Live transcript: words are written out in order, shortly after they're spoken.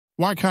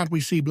Why can't we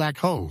see black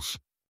holes?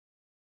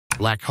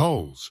 Black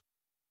holes.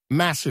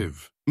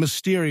 Massive,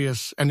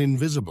 mysterious, and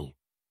invisible.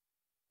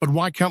 But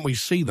why can't we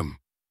see them?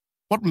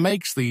 What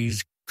makes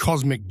these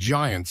cosmic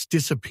giants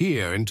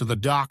disappear into the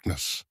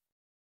darkness?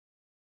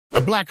 A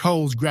black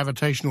hole's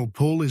gravitational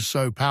pull is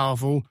so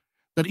powerful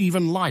that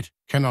even light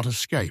cannot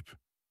escape.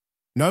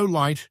 No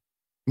light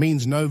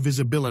means no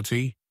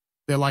visibility.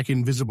 They're like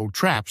invisible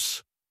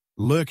traps,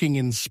 lurking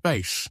in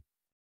space.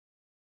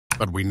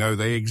 But we know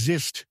they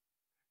exist.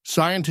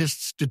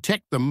 Scientists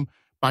detect them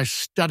by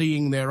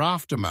studying their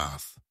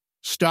aftermath.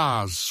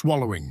 Stars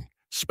swallowing,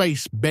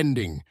 space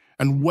bending,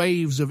 and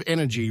waves of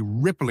energy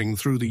rippling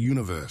through the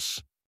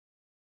universe.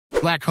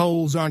 Black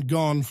holes aren't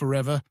gone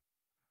forever.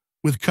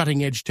 With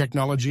cutting-edge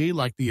technology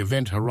like the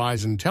Event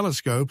Horizon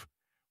Telescope,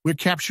 we're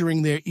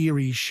capturing their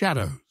eerie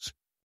shadows.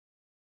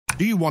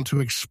 Do you want to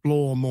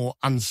explore more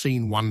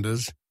unseen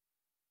wonders?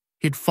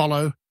 Hit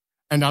follow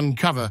and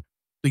uncover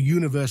the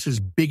universe's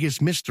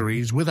biggest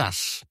mysteries with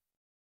us.